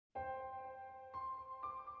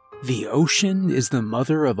The ocean is the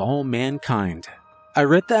mother of all mankind. I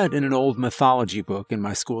read that in an old mythology book in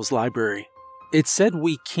my school's library. It said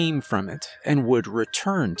we came from it and would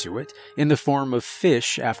return to it in the form of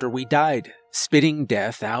fish after we died, spitting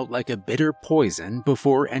death out like a bitter poison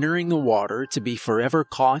before entering the water to be forever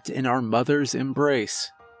caught in our mother's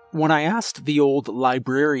embrace. When I asked the old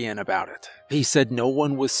librarian about it, he said no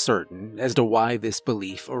one was certain as to why this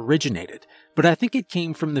belief originated, but I think it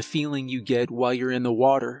came from the feeling you get while you're in the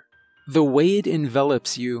water. The way it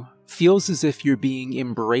envelops you feels as if you're being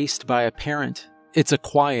embraced by a parent. It's a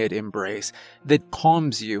quiet embrace that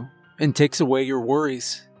calms you and takes away your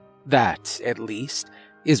worries. That, at least,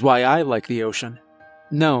 is why I like the ocean.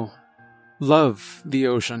 No, love the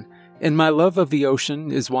ocean. And my love of the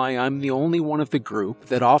ocean is why I'm the only one of the group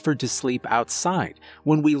that offered to sleep outside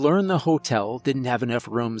when we learned the hotel didn't have enough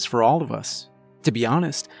rooms for all of us. To be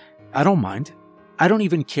honest, I don't mind. I don't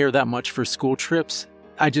even care that much for school trips.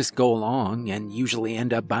 I just go along and usually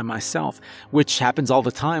end up by myself, which happens all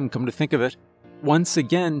the time, come to think of it. Once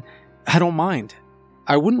again, I don't mind.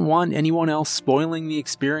 I wouldn't want anyone else spoiling the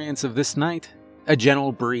experience of this night. A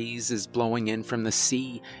gentle breeze is blowing in from the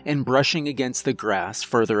sea and brushing against the grass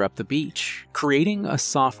further up the beach, creating a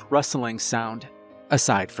soft rustling sound.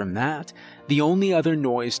 Aside from that, the only other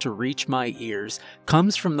noise to reach my ears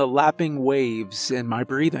comes from the lapping waves and my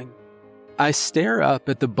breathing. I stare up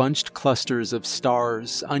at the bunched clusters of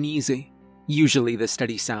stars, uneasy. Usually the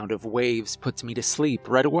steady sound of waves puts me to sleep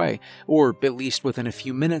right away, or at least within a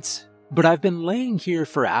few minutes. But I've been laying here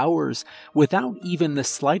for hours without even the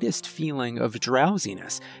slightest feeling of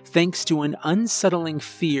drowsiness, thanks to an unsettling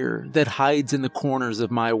fear that hides in the corners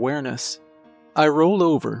of my awareness. I roll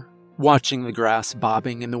over, watching the grass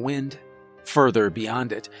bobbing in the wind. Further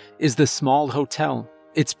beyond it is the small hotel,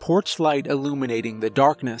 its porch light illuminating the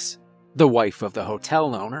darkness. The wife of the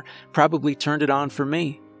hotel owner probably turned it on for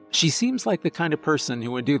me. She seems like the kind of person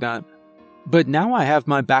who would do that. But now I have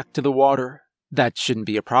my back to the water. That shouldn't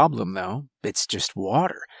be a problem, though. It's just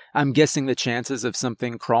water. I'm guessing the chances of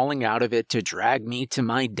something crawling out of it to drag me to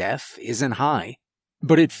my death isn't high.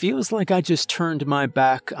 But it feels like I just turned my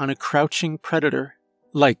back on a crouching predator.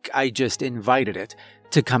 Like I just invited it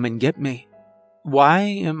to come and get me. Why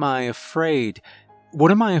am I afraid?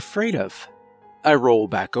 What am I afraid of? I roll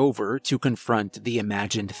back over to confront the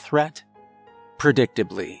imagined threat.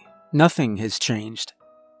 Predictably, nothing has changed.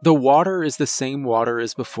 The water is the same water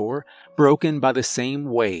as before, broken by the same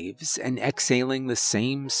waves and exhaling the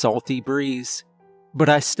same salty breeze. But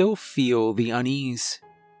I still feel the unease.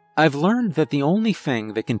 I've learned that the only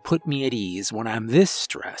thing that can put me at ease when I'm this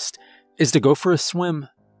stressed is to go for a swim.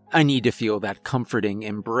 I need to feel that comforting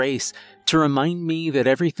embrace to remind me that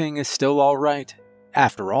everything is still all right.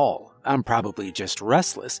 After all, I'm probably just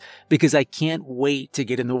restless because I can't wait to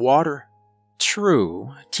get in the water.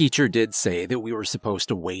 True, teacher did say that we were supposed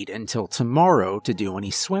to wait until tomorrow to do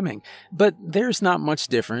any swimming, but there's not much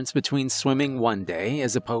difference between swimming one day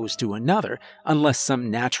as opposed to another unless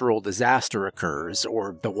some natural disaster occurs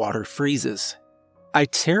or the water freezes. I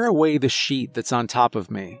tear away the sheet that's on top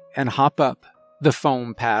of me and hop up, the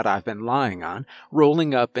foam pad I've been lying on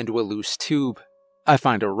rolling up into a loose tube. I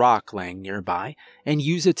find a rock laying nearby and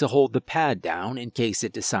use it to hold the pad down in case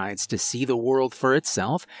it decides to see the world for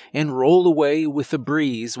itself and roll away with the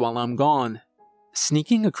breeze while I'm gone.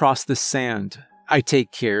 Sneaking across the sand, I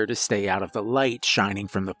take care to stay out of the light shining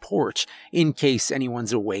from the porch in case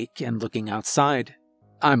anyone's awake and looking outside.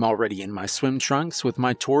 I'm already in my swim trunks with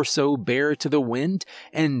my torso bare to the wind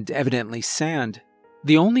and evidently sand.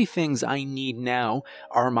 The only things I need now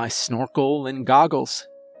are my snorkel and goggles.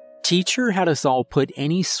 Teacher had us all put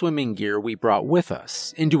any swimming gear we brought with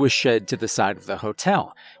us into a shed to the side of the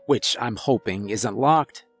hotel, which I'm hoping isn't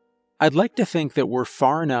locked. I'd like to think that we're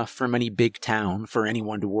far enough from any big town for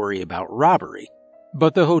anyone to worry about robbery,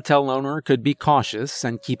 but the hotel owner could be cautious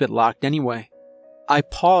and keep it locked anyway. I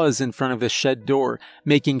pause in front of the shed door,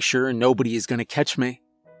 making sure nobody is going to catch me.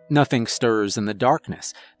 Nothing stirs in the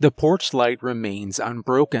darkness. The porch light remains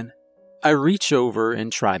unbroken. I reach over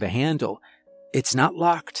and try the handle. It's not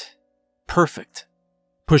locked. Perfect.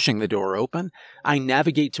 Pushing the door open, I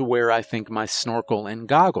navigate to where I think my snorkel and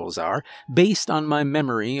goggles are, based on my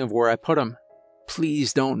memory of where I put them.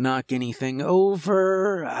 Please don't knock anything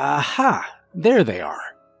over. Aha! There they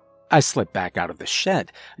are. I slip back out of the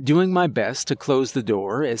shed, doing my best to close the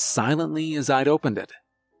door as silently as I'd opened it.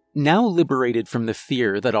 Now liberated from the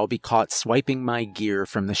fear that I'll be caught swiping my gear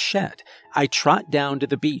from the shed, I trot down to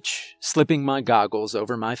the beach, slipping my goggles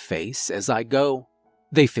over my face as I go.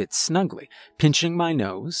 They fit snugly, pinching my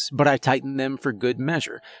nose, but I tighten them for good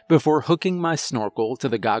measure before hooking my snorkel to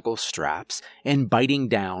the goggle straps and biting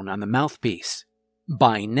down on the mouthpiece.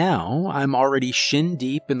 By now, I'm already shin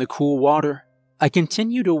deep in the cool water. I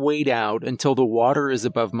continue to wade out until the water is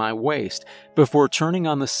above my waist before turning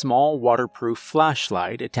on the small waterproof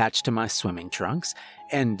flashlight attached to my swimming trunks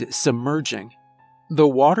and submerging. The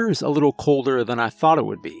water's a little colder than I thought it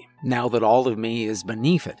would be, now that all of me is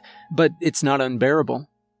beneath it, but it's not unbearable.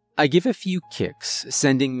 I give a few kicks,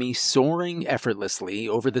 sending me soaring effortlessly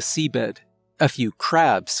over the seabed. A few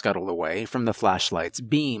crabs scuttle away from the flashlight's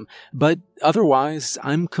beam, but otherwise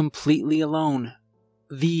I'm completely alone.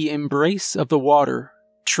 The embrace of the water,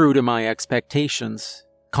 true to my expectations,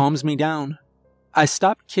 calms me down. I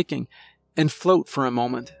stop kicking and float for a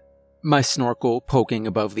moment, my snorkel poking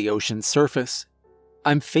above the ocean's surface.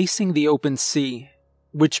 I'm facing the open sea,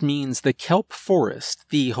 which means the kelp forest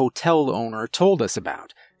the hotel owner told us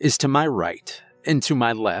about is to my right, and to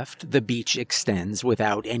my left the beach extends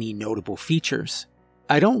without any notable features.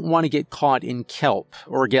 I don't want to get caught in kelp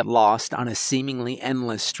or get lost on a seemingly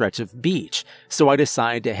endless stretch of beach, so I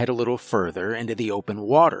decide to head a little further into the open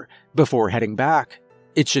water before heading back.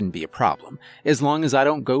 It shouldn't be a problem, as long as I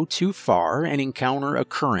don't go too far and encounter a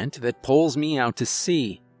current that pulls me out to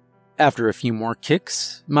sea. After a few more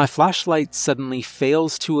kicks, my flashlight suddenly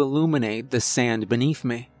fails to illuminate the sand beneath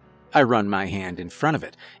me. I run my hand in front of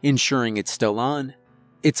it, ensuring it's still on.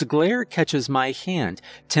 Its glare catches my hand,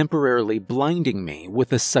 temporarily blinding me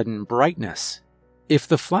with a sudden brightness. If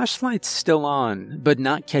the flashlight's still on, but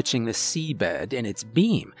not catching the seabed in its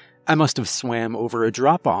beam, I must have swam over a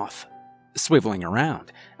drop-off. Swiveling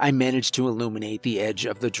around, I manage to illuminate the edge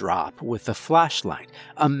of the drop with the flashlight,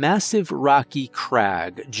 a massive rocky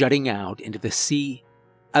crag jutting out into the sea.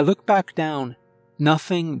 I look back down.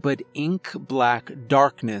 Nothing but ink-black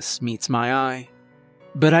darkness meets my eye.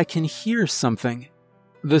 But I can hear something.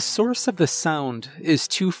 The source of the sound is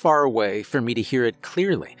too far away for me to hear it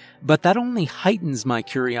clearly, but that only heightens my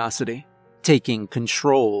curiosity, taking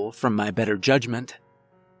control from my better judgment.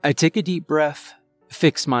 I take a deep breath,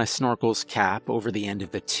 fix my snorkel's cap over the end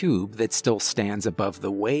of the tube that still stands above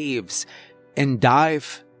the waves, and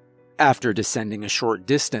dive. After descending a short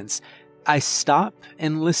distance, I stop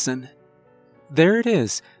and listen. There it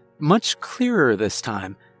is, much clearer this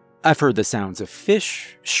time. I've heard the sounds of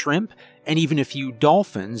fish, shrimp, and even a few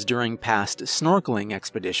dolphins during past snorkeling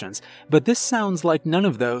expeditions, but this sounds like none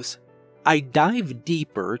of those. I dive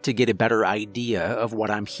deeper to get a better idea of what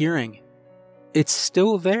I'm hearing. It's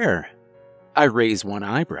still there. I raise one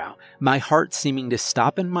eyebrow, my heart seeming to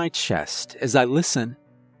stop in my chest as I listen.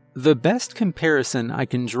 The best comparison I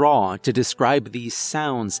can draw to describe these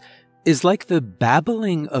sounds is like the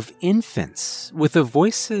babbling of infants with the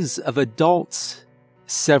voices of adults.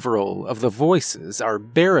 Several of the voices are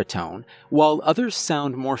baritone, while others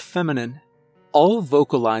sound more feminine, all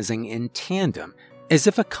vocalizing in tandem, as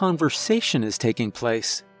if a conversation is taking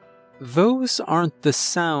place. Those aren't the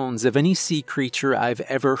sounds of any sea creature I've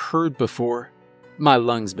ever heard before. My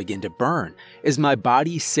lungs begin to burn as my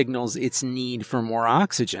body signals its need for more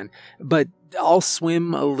oxygen, but I'll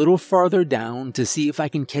swim a little farther down to see if I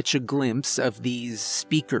can catch a glimpse of these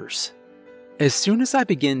speakers. As soon as I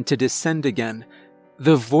begin to descend again,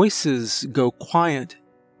 the voices go quiet.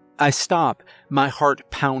 I stop, my heart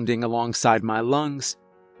pounding alongside my lungs.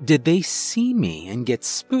 Did they see me and get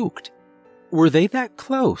spooked? Were they that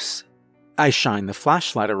close? I shine the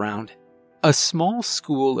flashlight around. A small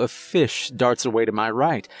school of fish darts away to my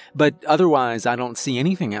right, but otherwise I don't see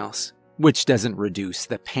anything else, which doesn't reduce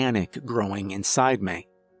the panic growing inside me.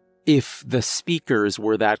 If the speakers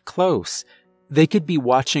were that close, they could be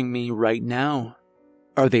watching me right now.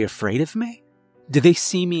 Are they afraid of me? Do they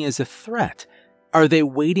see me as a threat? Are they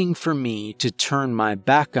waiting for me to turn my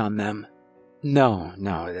back on them? No,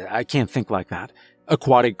 I can't think like that.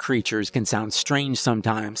 Aquatic creatures can sound strange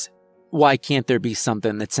sometimes. Why can't there be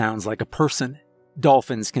something that sounds like a person?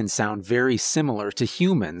 Dolphins can sound very similar to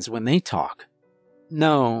humans when they talk.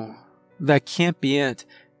 No, that can't be it.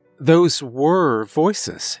 Those were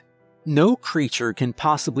voices. No creature can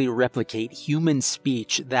possibly replicate human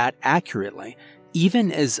speech that accurately,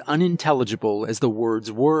 even as unintelligible as the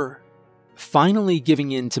words were. Finally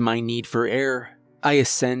giving in to my need for air, I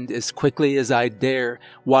ascend as quickly as I dare,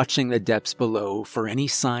 watching the depths below for any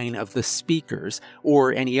sign of the speakers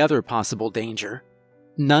or any other possible danger.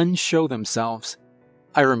 None show themselves.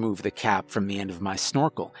 I remove the cap from the end of my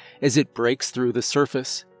snorkel as it breaks through the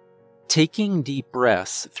surface. Taking deep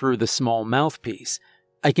breaths through the small mouthpiece,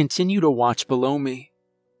 I continue to watch below me.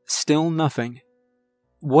 Still nothing.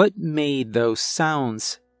 What made those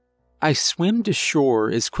sounds? I swim to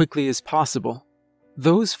shore as quickly as possible.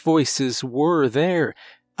 Those voices were there.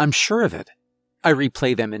 I'm sure of it. I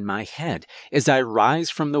replay them in my head as I rise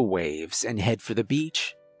from the waves and head for the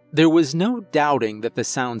beach. There was no doubting that the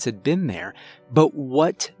sounds had been there, but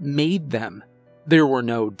what made them? There were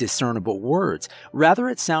no discernible words. Rather,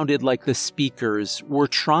 it sounded like the speakers were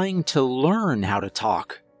trying to learn how to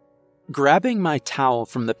talk. Grabbing my towel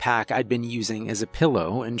from the pack I'd been using as a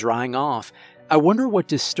pillow and drying off, I wonder what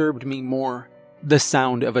disturbed me more, the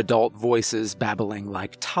sound of adult voices babbling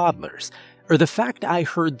like toddlers, or the fact I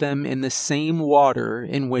heard them in the same water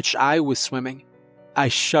in which I was swimming. I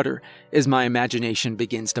shudder as my imagination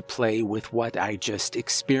begins to play with what I just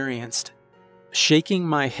experienced. Shaking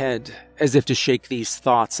my head as if to shake these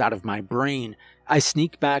thoughts out of my brain, I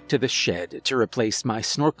sneak back to the shed to replace my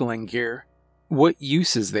snorkeling gear. What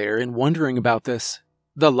use is there in wondering about this?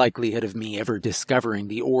 The likelihood of me ever discovering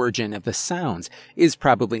the origin of the sounds is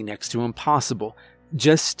probably next to impossible.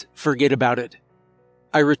 Just forget about it.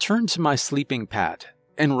 I return to my sleeping pad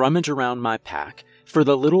and rummage around my pack for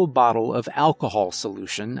the little bottle of alcohol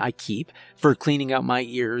solution I keep for cleaning out my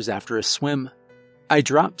ears after a swim. I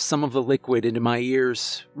drop some of the liquid into my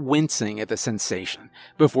ears, wincing at the sensation,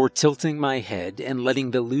 before tilting my head and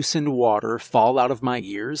letting the loosened water fall out of my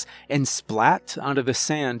ears and splat onto the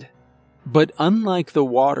sand. But unlike the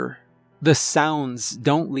water, the sounds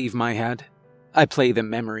don't leave my head. I play the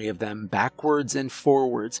memory of them backwards and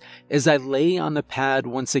forwards as I lay on the pad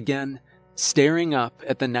once again, staring up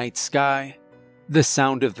at the night sky. The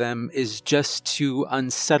sound of them is just too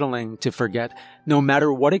unsettling to forget, no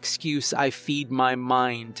matter what excuse I feed my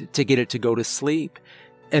mind to get it to go to sleep.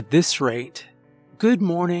 At this rate, good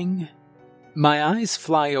morning. My eyes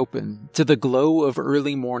fly open to the glow of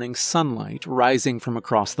early morning sunlight rising from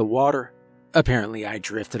across the water. Apparently I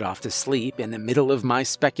drifted off to sleep in the middle of my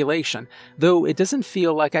speculation, though it doesn't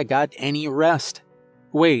feel like I got any rest.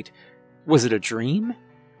 Wait, was it a dream?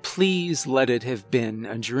 Please let it have been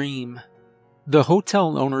a dream. The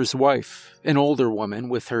hotel owner's wife, an older woman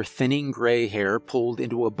with her thinning gray hair pulled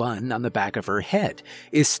into a bun on the back of her head,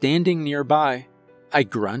 is standing nearby. I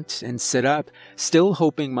grunt and sit up, still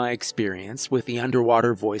hoping my experience with the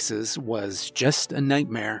underwater voices was just a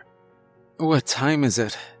nightmare. "What time is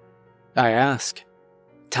it?" I ask.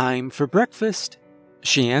 "Time for breakfast,"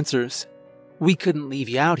 she answers. "We couldn't leave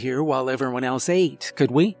you out here while everyone else ate,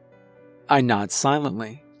 could we?" I nod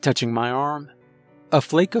silently, touching my arm. A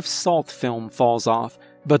flake of salt film falls off,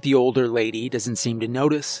 but the older lady doesn't seem to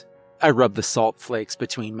notice. I rub the salt flakes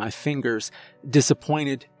between my fingers,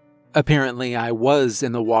 disappointed. Apparently I was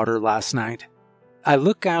in the water last night. I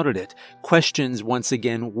look out at it, questions once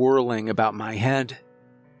again whirling about my head.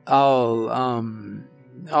 I'll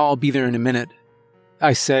be there in a minute,"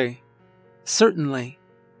 I say. "Certainly,"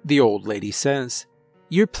 the old lady says.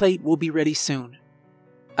 "Your plate will be ready soon."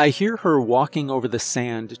 I hear her walking over the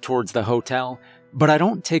sand towards the hotel, but I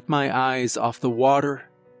don't take my eyes off the water.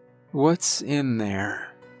 What's in there?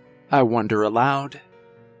 I wonder aloud.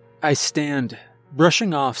 I stand,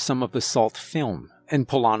 brushing off some of the salt film, and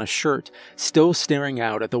pull on a shirt, still staring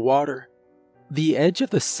out at the water. The edge of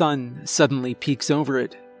the sun suddenly peeks over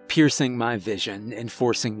it, piercing my vision and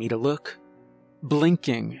forcing me to look.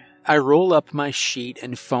 Blinking, I roll up my sheet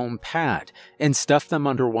and foam pad and stuff them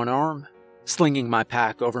under one arm. Slinging my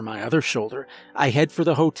pack over my other shoulder, I head for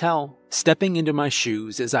the hotel, stepping into my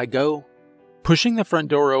shoes as I go. Pushing the front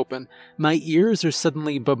door open, my ears are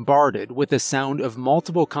suddenly bombarded with the sound of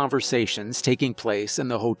multiple conversations taking place in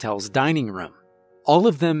the hotel's dining room. All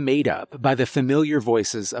of them made up by the familiar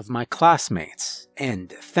voices of my classmates,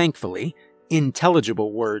 and, thankfully,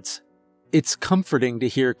 intelligible words. It's comforting to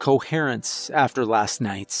hear coherence after last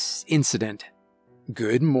night's incident.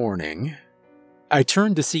 "Good morning." I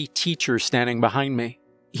turn to see Teacher standing behind me.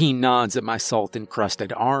 He nods at my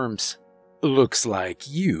salt-encrusted arms. "Looks like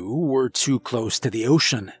you were too close to the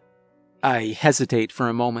ocean." I hesitate for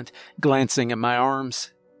a moment, glancing at my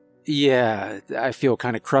arms. "Yeah, I feel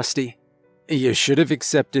kind of crusty." "You should have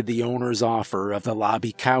accepted the owner's offer of the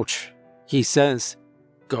lobby couch," he says.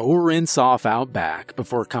 "Go rinse off out back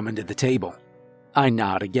before coming to the table." I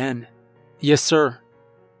nod again. "Yes, sir."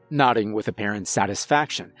 Nodding with apparent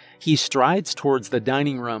satisfaction, he strides towards the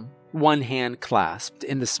dining room, one hand clasped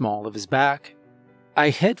in the small of his back. I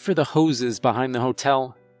head for the hoses behind the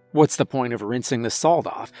hotel. What's the point of rinsing the salt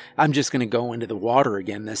off? I'm just going to go into the water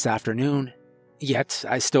again this afternoon. Yet,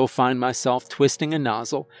 I still find myself twisting a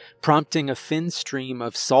nozzle, prompting a thin stream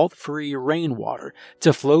of salt-free rainwater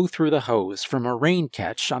to flow through the hose from a rain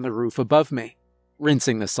catch on the roof above me.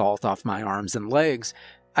 Rinsing the salt off my arms and legs,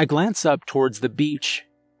 I glance up towards the beach.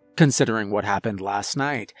 Considering what happened last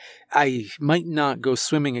night, I might not go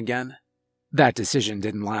swimming again. That decision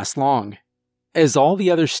didn't last long. As all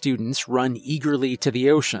the other students run eagerly to the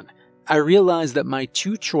ocean, I realized that my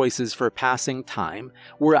two choices for passing time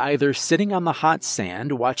were either sitting on the hot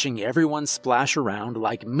sand watching everyone splash around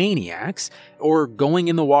like maniacs or going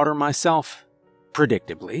in the water myself.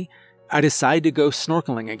 Predictably, I decide to go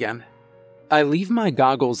snorkeling again. I leave my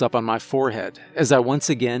goggles up on my forehead as I once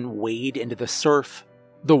again wade into the surf.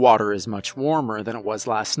 The water is much warmer than it was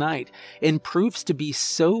last night and proves to be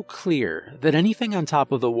so clear that anything on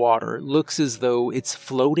top of the water looks as though it's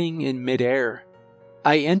floating in midair.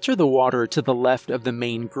 I enter the water to the left of the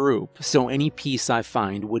main group, so any peace I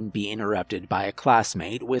find wouldn't be interrupted by a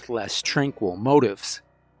classmate with less tranquil motives.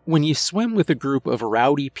 When you swim with a group of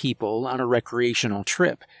rowdy people on a recreational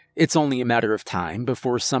trip, it's only a matter of time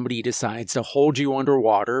before somebody decides to hold you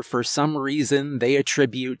underwater for some reason they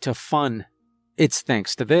attribute to fun. It's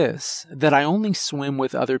thanks to this that I only swim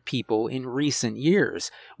with other people in recent years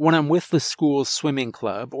when I'm with the school's swimming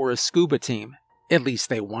club or a scuba team. At least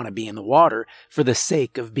they want to be in the water for the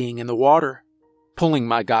sake of being in the water. Pulling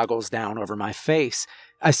my goggles down over my face,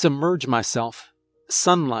 I submerge myself.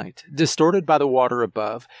 Sunlight, distorted by the water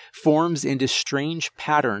above, forms into strange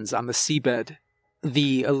patterns on the seabed.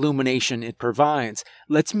 The illumination it provides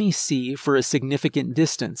lets me see for a significant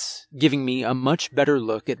distance, giving me a much better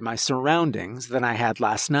look at my surroundings than I had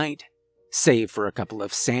last night. Save for a couple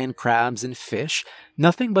of sand crabs and fish,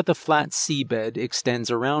 nothing but the flat seabed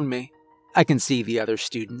extends around me. I can see the other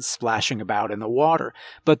students splashing about in the water,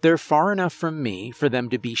 but they're far enough from me for them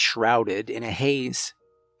to be shrouded in a haze.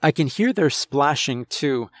 I can hear their splashing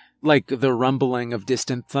too, like the rumbling of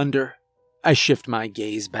distant thunder. I shift my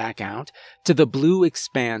gaze back out to the blue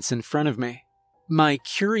expanse in front of me. My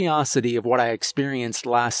curiosity of what I experienced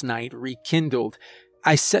last night rekindled.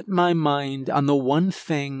 I set my mind on the one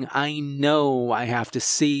thing I know I have to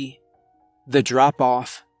see. The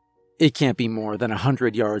drop-off. It can't be more than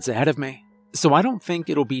 100 yards ahead of me, so I don't think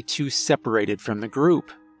it'll be too separated from the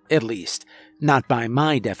group. At least, not by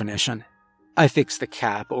my definition. I fix the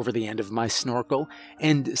cap over the end of my snorkel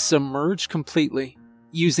and submerge completely,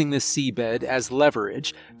 using the seabed as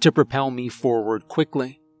leverage to propel me forward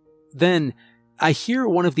quickly. Then, I hear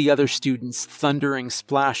one of the other students' thundering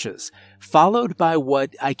splashes, followed by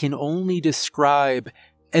what I can only describe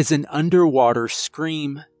as an underwater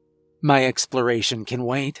scream. My exploration can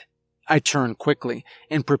wait. I turn quickly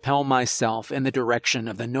and propel myself in the direction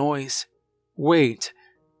of the noise. Wait,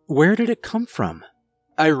 where did it come from?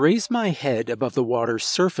 I raise my head above the water's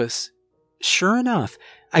surface. Sure enough,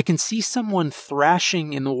 I can see someone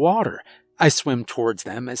thrashing in the water. I swim towards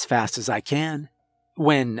them as fast as I can.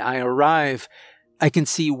 When I arrive, I can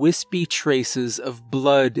see wispy traces of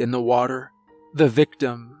blood in the water. The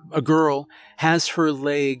victim, a girl, has her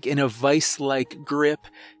leg in a vice-like grip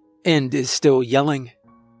and is still yelling.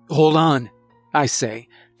 "Hold on," I say,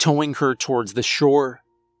 towing her towards the shore.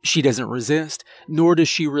 She doesn't resist, nor does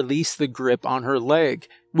she release the grip on her leg,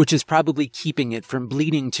 which is probably keeping it from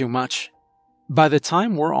bleeding too much. By the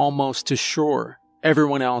time we're almost to shore,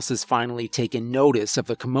 everyone else has finally taken notice of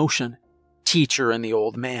the commotion. Teacher and the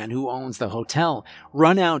old man who owns the hotel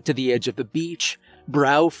run out to the edge of the beach,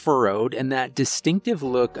 brow furrowed and that distinctive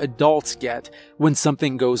look adults get when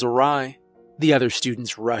something goes awry. The other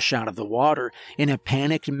students rush out of the water in a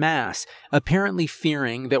panicked mass, apparently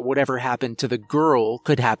fearing that whatever happened to the girl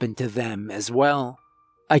could happen to them as well.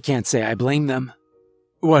 I can't say I blame them.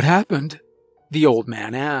 "What happened?" the old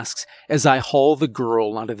man asks as I haul the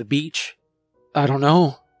girl onto the beach. "I don't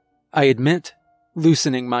know," I admit,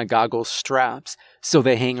 loosening my goggles straps so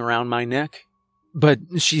they hang around my neck. "But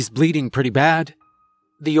she's bleeding pretty bad."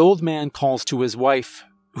 The old man calls to his wife,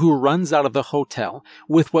 who runs out of the hotel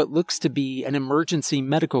with what looks to be an emergency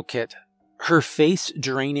medical kit, her face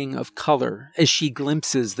draining of color as she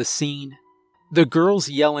glimpses the scene. The girl's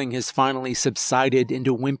yelling has finally subsided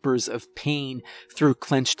into whimpers of pain through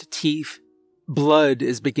clenched teeth. Blood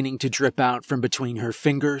is beginning to drip out from between her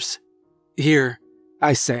fingers. "Here,"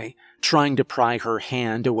 I say, trying to pry her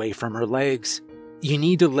hand away from her legs. "You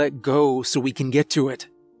need to let go so we can get to it."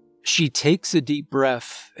 She takes a deep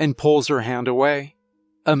breath and pulls her hand away.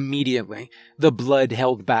 Immediately, the blood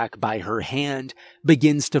held back by her hand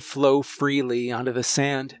begins to flow freely onto the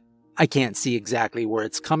sand. I can't see exactly where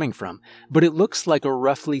it's coming from, but it looks like a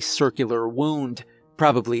roughly circular wound,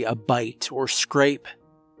 probably a bite or scrape.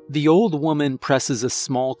 The old woman presses a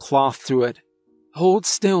small cloth through it. "Hold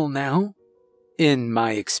still now." In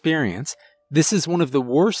my experience, this is one of the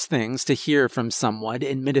worst things to hear from someone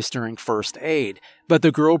administering first aid, but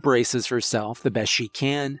the girl braces herself the best she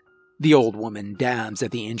can. The old woman dabs at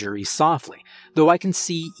the injury softly, though I can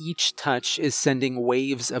see each touch is sending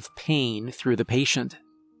waves of pain through the patient.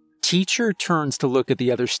 Teacher turns to look at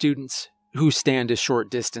the other students. who stand a short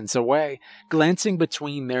distance away, glancing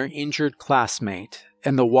between their injured classmate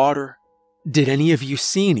and the water. "Did any of you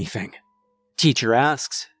see anything?" Teacher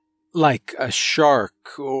asks. "Like a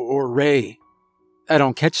shark or ray?" I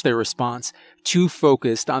don't catch their response, too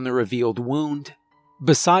focused on the revealed wound.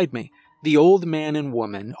 Beside me, the old man and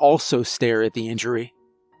woman also stare at the injury.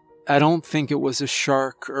 "I don't think it was a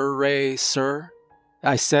shark or ray, sir,"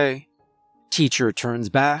 I say. Teacher turns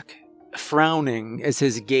back, frowning as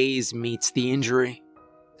his gaze meets the injury.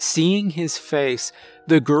 Seeing his face,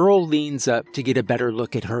 the girl leans up to get a better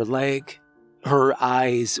look at her leg. Her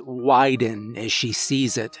eyes widen as she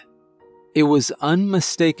sees it. It was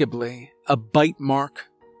unmistakably a bite mark,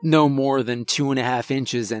 no more than 2.5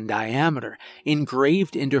 inches in diameter,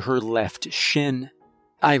 engraved into her left shin.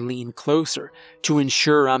 I lean closer to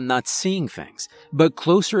ensure I'm not seeing things, but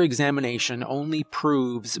closer examination only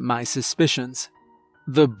proves my suspicions.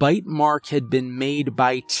 The bite mark had been made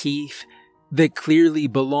by teeth that clearly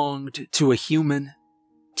belonged to a human.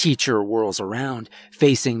 Teacher whirls around,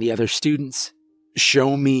 facing the other students.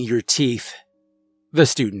 "Show me your teeth." The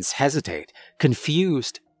students hesitate,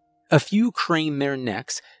 confused. A few crane their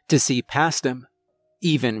necks to see past him.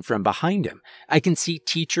 Even from behind him, I can see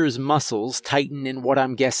Teacher's muscles tighten in what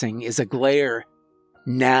I'm guessing is a glare.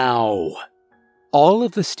 "Now!" All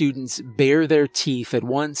of the students bare their teeth at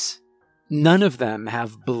once. None of them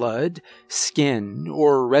have blood, skin,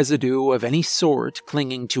 or residue of any sort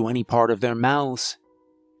clinging to any part of their mouths.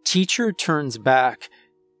 Teacher turns back,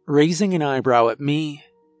 raising an eyebrow at me.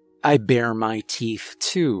 I bare my teeth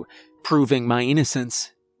too, proving my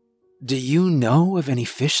innocence. "Do you know of any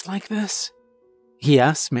fish like this?" he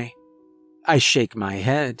asks me. I shake my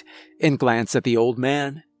head and glance at the old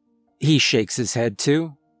man. He shakes his head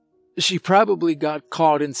too. "She probably got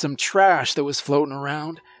caught in some trash that was floating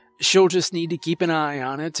around. She'll just need to keep an eye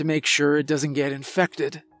on it to make sure it doesn't get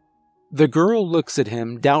infected." The girl looks at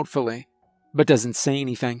him doubtfully, but doesn't say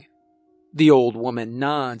anything. The old woman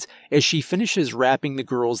nods as she finishes wrapping the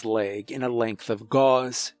girl's leg in a length of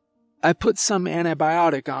gauze. "I put some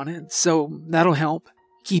antibiotic on it, so that'll help.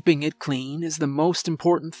 Keeping it clean is the most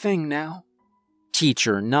important thing now."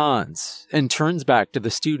 Teacher nods and turns back to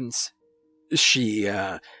the students. She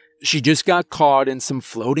just got caught in some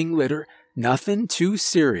floating litter. Nothing too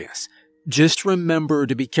serious. Just remember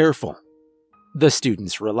to be careful." The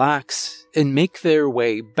students relax and make their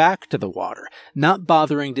way back to the water, not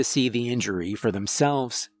bothering to see the injury for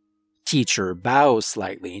themselves. Teacher bows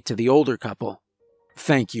slightly to the older couple.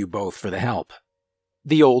 "Thank you both for the help."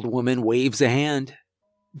 The old woman waves a hand.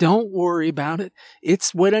 "Don't worry about it.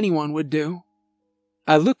 It's what anyone would do."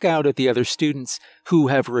 I look out at the other students who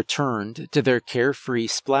have returned to their carefree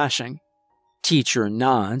splashing. Teacher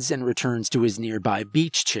nods and returns to his nearby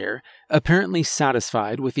beach chair, apparently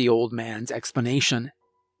satisfied with the old man's explanation.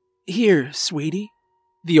 "Here, sweetie,"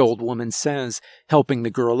 the old woman says, helping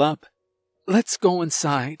the girl up. "Let's go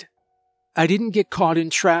inside." "I didn't get caught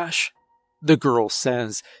in trash," the girl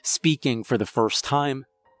says, speaking for the first time.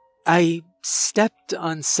 "I stepped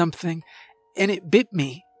on something, and it bit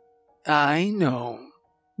me." "I know,"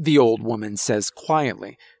 the old woman says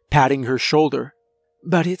quietly, patting her shoulder.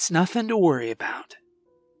 "But it's nothing to worry about."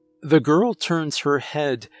 The girl turns her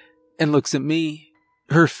head and looks at me,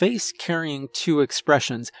 her face carrying two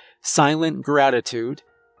expressions, silent gratitude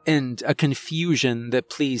and a confusion that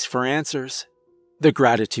pleads for answers. The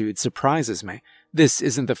gratitude surprises me. This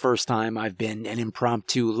isn't the first time I've been an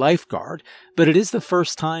impromptu lifeguard, but it is the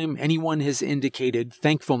first time anyone has indicated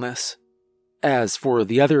thankfulness. As for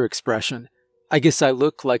the other expression, I guess I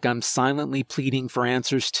look like I'm silently pleading for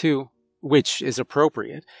answers too, which is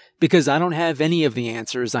appropriate, because I don't have any of the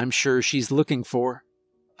answers I'm sure she's looking for.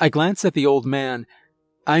 I glance at the old man.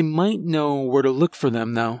 I might know where to look for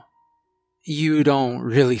them, though. "You don't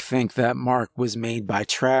really think that mark was made by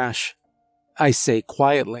trash?" I say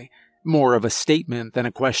quietly, more of a statement than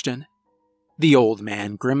a question. The old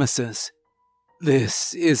man grimaces.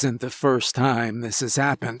 "This isn't the first time this has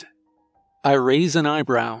happened." I raise an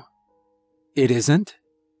eyebrow. "It isn't?"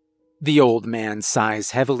 The old man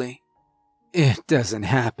sighs heavily. "It doesn't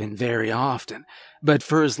happen very often, but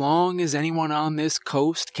for as long as anyone on this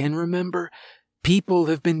coast can remember, people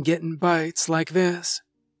have been getting bites like this."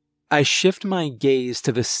 I shift my gaze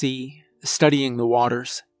to the sea, studying the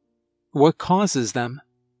waters. "What causes them?"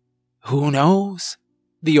 "Who knows?"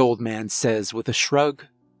 the old man says with a shrug.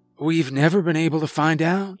 "We've never been able to find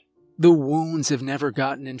out. The wounds have never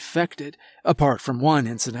gotten infected, apart from one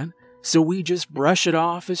incident, so we just brush it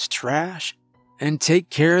off as trash and take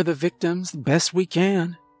care of the victims the best we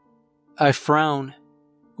can." I frown.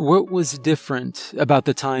 What was different about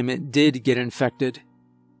the time it did get infected?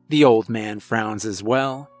 The old man frowns as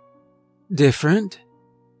well. Different?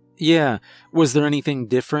 Yeah, was there anything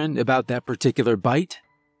different about that particular bite?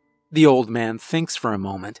 The old man thinks for a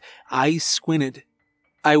moment, eyes squinted.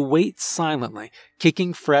 I wait silently,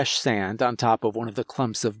 kicking fresh sand on top of one of the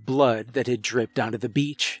clumps of blood that had dripped onto the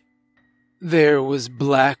beach. There was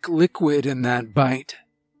black liquid in that bite,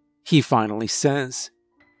 he finally says.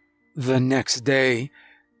 The next day,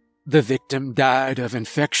 the victim died of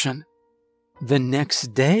infection. The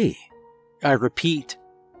next day? I repeat,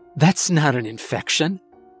 that's not an infection.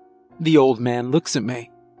 The old man looks at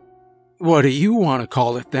me. What do you want to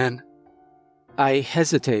call it then? I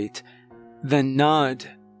hesitate, then nod.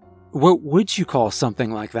 What would you call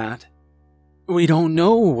something like that? We don't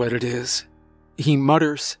know what it is, he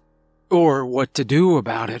mutters, or what to do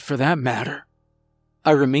about it for that matter.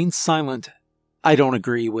 I remain silent. I don't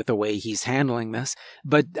agree with the way he's handling this,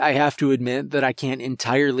 but I have to admit that I can't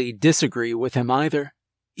entirely disagree with him either.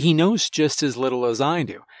 He knows just as little as I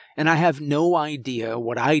do, and I have no idea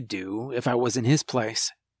what I'd do if I was in his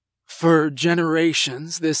place. For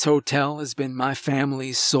generations, this hotel has been my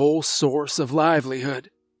family's sole source of livelihood,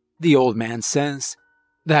 the old man says.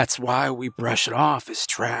 That's why we brush it off as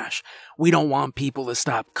trash. We don't want people to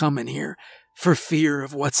stop coming here for fear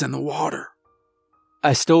of what's in the water.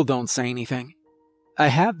 I still don't say anything. I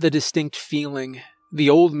have the distinct feeling the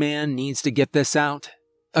old man needs to get this out.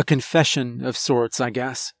 A confession of sorts, I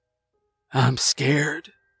guess. I'm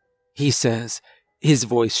scared, he says, his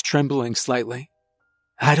voice trembling slightly.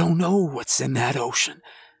 I don't know what's in that ocean.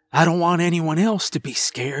 I don't want anyone else to be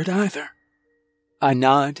scared either. I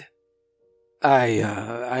nod. I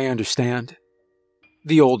understand.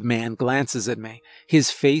 The old man glances at me,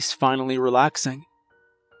 his face finally relaxing.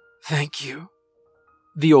 Thank you.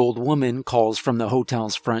 The old woman calls from the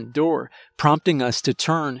hotel's front door, prompting us to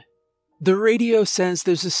turn. The radio says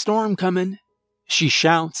there's a storm coming, she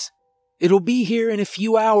shouts. It'll be here in a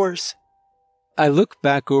few hours. I look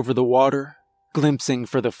back over the water, glimpsing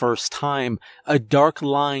for the first time a dark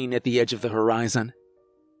line at the edge of the horizon.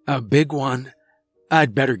 A big one.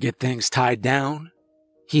 I'd better get things tied down,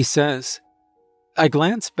 he says. I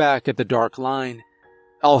glance back at the dark line.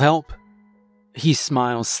 I'll help. He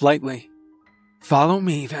smiles slightly. Follow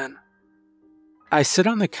me, then. I sit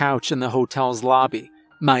on the couch in the hotel's lobby,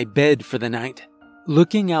 my bed for the night,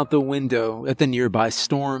 looking out the window at the nearby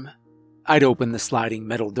storm. I'd opened the sliding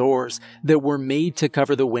metal doors that were made to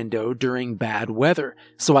cover the window during bad weather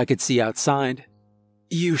so I could see outside.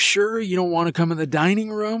 You sure you don't want to come in the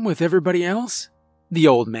dining room with everybody else? The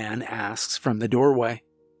old man asks from the doorway.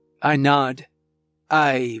 I nod.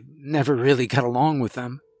 I never really got along with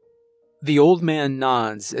them. The old man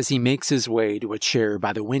nods as he makes his way to a chair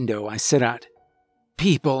by the window I sit at.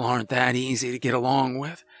 People aren't that easy to get along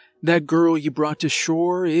with. That girl you brought to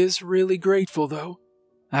shore is really grateful, though.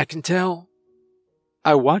 I can tell.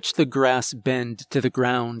 I watch the grass bend to the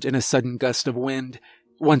ground in a sudden gust of wind,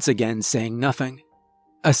 once again saying nothing.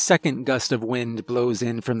 A second gust of wind blows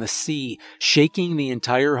in from the sea, shaking the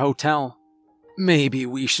entire hotel. Maybe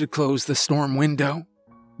we should close the storm window,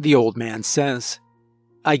 the old man says.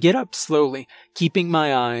 I get up slowly, keeping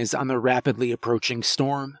my eyes on the rapidly approaching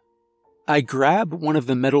storm. I grab one of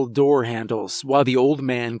the metal door handles while the old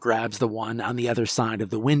man grabs the one on the other side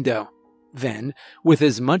of the window. Then, with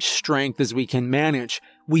as much strength as we can manage,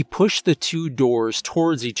 we push the two doors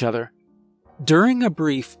towards each other. During a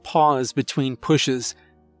brief pause between pushes,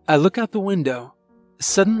 I look out the window,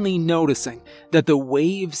 suddenly noticing that the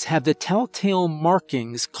waves have the telltale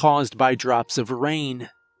markings caused by drops of rain.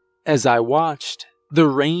 As I watched, the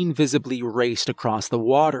rain visibly raced across the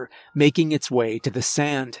water, making its way to the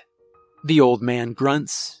sand. The old man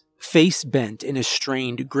grunts, face bent in a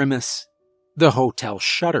strained grimace. The hotel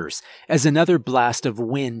shudders as another blast of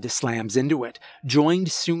wind slams into it,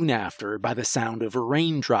 joined soon after by the sound of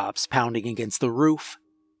raindrops pounding against the roof.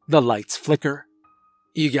 The lights flicker.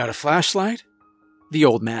 You got a flashlight? The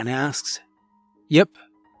old man asks. Yep,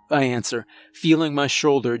 I answer, feeling my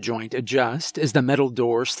shoulder joint adjust as the metal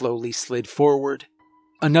door slowly slid forward.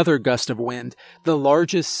 Another gust of wind, the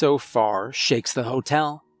largest so far, shakes the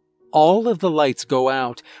hotel. All of the lights go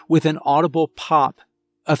out with an audible pop.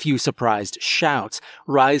 A few surprised shouts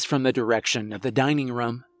rise from the direction of the dining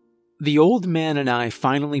room. The old man and I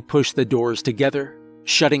finally push the doors together,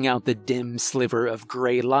 shutting out the dim sliver of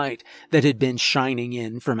gray light that had been shining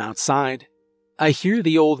in from outside. I hear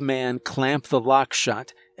the old man clamp the lock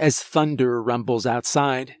shut as thunder rumbles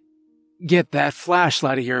outside. Get that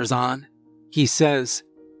flashlight of yours on, he says.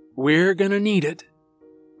 We're gonna need it.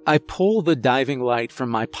 I pull the diving light from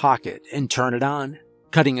my pocket and turn it on,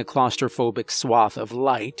 cutting a claustrophobic swath of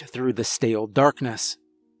light through the stale darkness.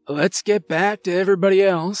 Let's get back to everybody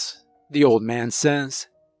else, the old man says.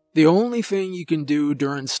 The only thing you can do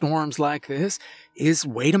during storms like this is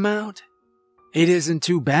wait 'em out. It isn't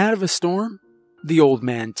too bad of a storm, the old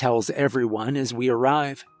man tells everyone as we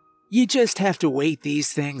arrive. You just have to wait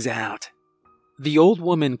these things out. The old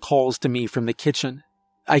woman calls to me from the kitchen.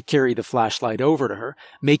 I carry the flashlight over to her,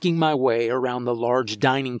 making my way around the large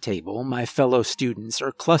dining table my fellow students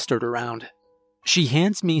are clustered around. She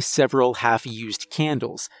hands me several half-used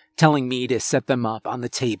candles, telling me to set them up on the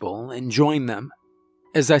table and join them.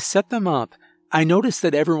 As I set them up, I notice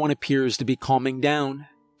that everyone appears to be calming down,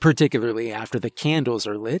 particularly after the candles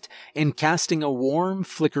are lit and casting a warm,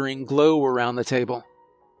 flickering glow around the table.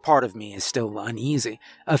 Part of me is still uneasy,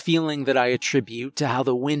 a feeling that I attribute to how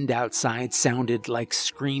the wind outside sounded like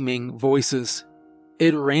screaming voices.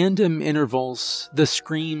 At random intervals, the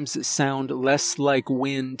screams sound less like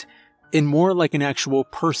wind and more like an actual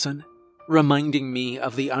person, reminding me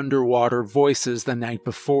of the underwater voices the night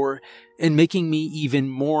before and making me even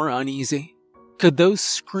more uneasy. Could those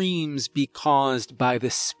screams be caused by the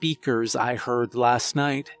speakers I heard last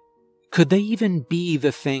night? Could they even be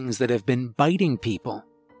the things that have been biting people?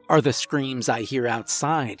 Are the screams I hear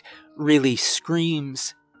outside really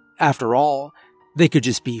screams? After all, they could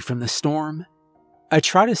just be from the storm. I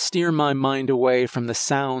try to steer my mind away from the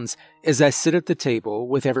sounds as I sit at the table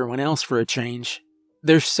with everyone else for a change.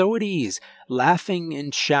 They're so at ease, laughing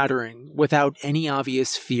and chattering without any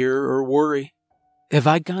obvious fear or worry. Have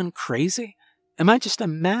I gone crazy? Am I just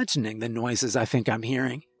imagining the noises I think I'm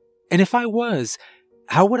hearing? And if I was,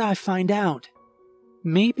 how would I find out?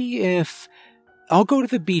 Maybe if... I'll go to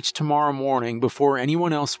the beach tomorrow morning before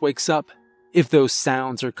anyone else wakes up. If those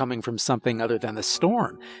sounds are coming from something other than the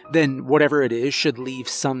storm, then whatever it is should leave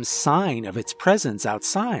some sign of its presence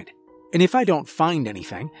outside. And if I don't find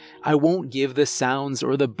anything, I won't give the sounds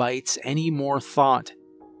or the bites any more thought.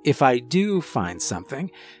 If I do find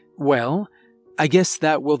something, well, I guess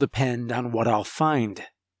that will depend on what I'll find.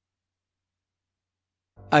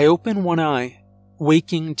 I open one eye,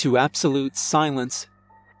 waking to absolute silence.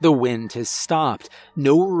 The wind has stopped,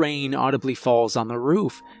 no rain audibly falls on the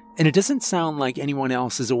roof, and it doesn't sound like anyone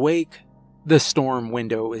else is awake. The storm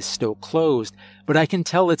window is still closed, but I can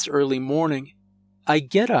tell it's early morning. I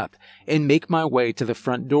get up and make my way to the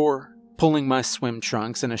front door, pulling my swim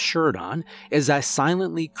trunks and a shirt on as I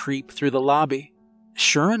silently creep through the lobby.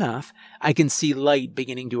 Sure enough, I can see light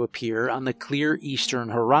beginning to appear on the clear eastern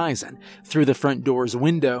horizon through the front door's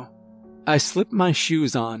window. I slip my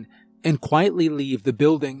shoes on and quietly leave the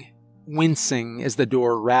building, wincing as the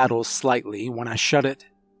door rattles slightly when I shut it.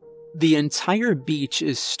 The entire beach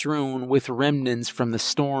is strewn with remnants from the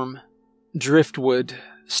storm. Driftwood,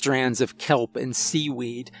 strands of kelp and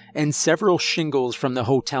seaweed, and several shingles from the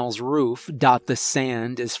hotel's roof dot the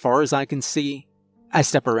sand as far as I can see. I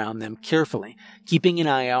step around them carefully, keeping an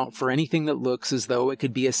eye out for anything that looks as though it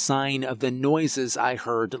could be a sign of the noises I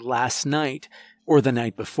heard last night or the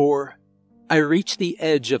night before. I reach the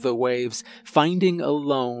edge of the waves, finding a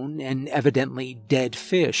lone and evidently dead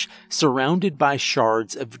fish surrounded by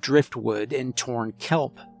shards of driftwood and torn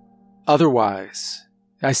kelp. Otherwise,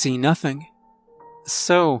 I see nothing.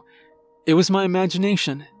 So, it was my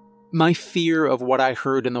imagination. My fear of what I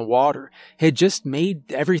heard in the water had just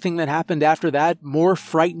made everything that happened after that more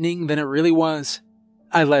frightening than it really was.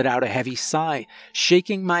 I let out a heavy sigh,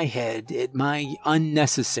 shaking my head at my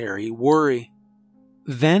unnecessary worry.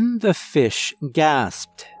 Then the fish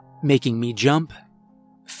gasped, making me jump.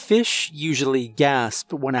 Fish usually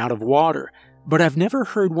gasp when out of water, but I've never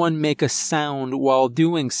heard one make a sound while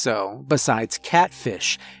doing so besides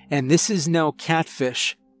catfish, and this is no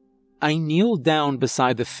catfish. I kneel down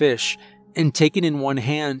beside the fish and take it in one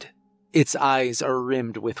hand. Its eyes are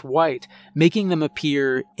rimmed with white, making them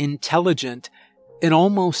appear intelligent and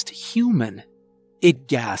almost human. It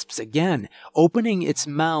gasps again, opening its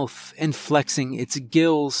mouth and flexing its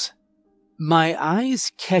gills. My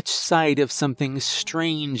eyes catch sight of something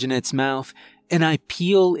strange in its mouth, and I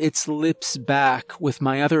peel its lips back with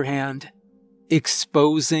my other hand,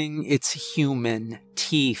 exposing its human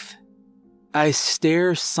teeth. I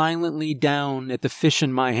stare silently down at the fish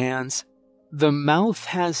in my hands. The mouth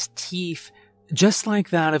has teeth just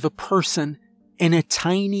like that of a person, and a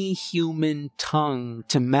tiny human tongue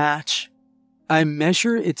to match. I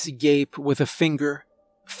measure its gape with a finger,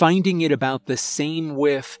 finding it about the same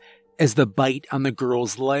width as the bite on the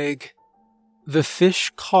girl's leg. The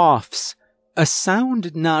fish coughs, a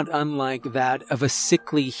sound not unlike that of a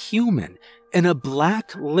sickly human, and a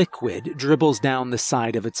black liquid dribbles down the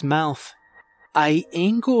side of its mouth. I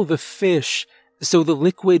angle the fish so the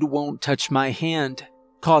liquid won't touch my hand,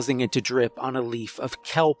 causing it to drip on a leaf of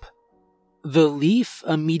kelp. The leaf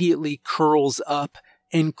immediately curls up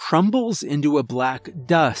and crumbles into a black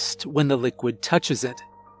dust when the liquid touches it.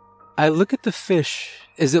 I look at the fish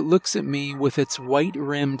as it looks at me with its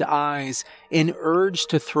white-rimmed eyes and urge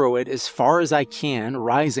to throw it as far as I can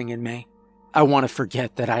rising in me. I want to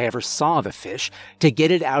forget that I ever saw the fish, to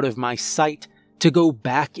get it out of my sight, to go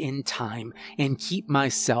back in time and keep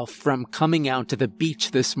myself from coming out to the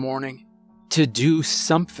beach this morning, to do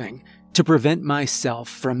something to prevent myself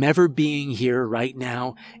from ever being here right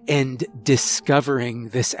now and discovering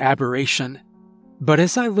this aberration. But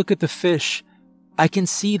as I look at the fish, I can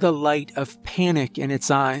see the light of panic in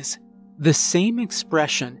its eyes, the same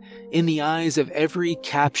expression in the eyes of every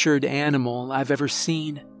captured animal I've ever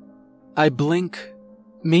seen. I blink.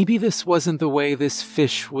 Maybe this wasn't the way this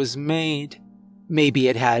fish was made. Maybe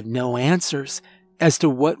it had no answers as to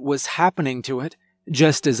what was happening to it,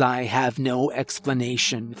 just as I have no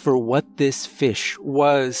explanation for what this fish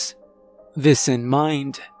was. This in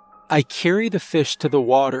mind, I carry the fish to the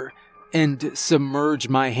water and submerge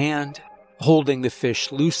my hand, holding the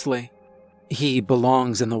fish loosely. He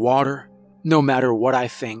belongs in the water, no matter what I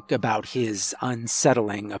think about his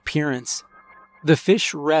unsettling appearance. The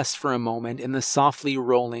fish rests for a moment in the softly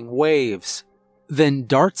rolling waves, then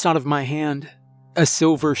darts out of my hand, a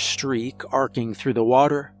silver streak arcing through the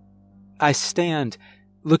water. I stand,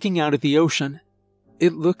 looking out at the ocean.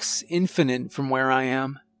 It looks infinite from where I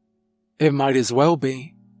am. It might as well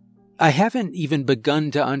be. I haven't even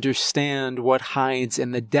begun to understand what hides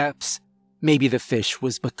in the depths. Maybe the fish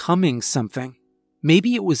was becoming something.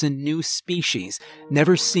 Maybe it was a new species,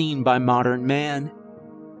 never seen by modern man.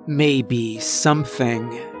 Maybe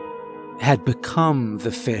something had become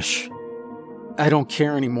the fish. I don't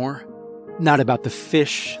care anymore. Not about the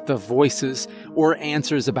fish, the voices, or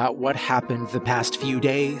answers about what happened the past few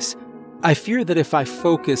days. I fear that if I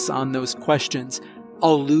focus on those questions,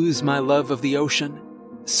 I'll lose my love of the ocean,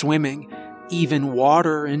 swimming, even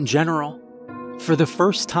water in general. For the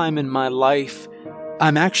first time in my life,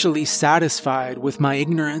 I'm actually satisfied with my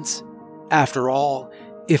ignorance. After all,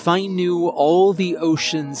 if I knew all the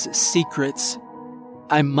ocean's secrets,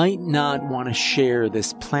 I might not want to share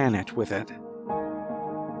this planet with it.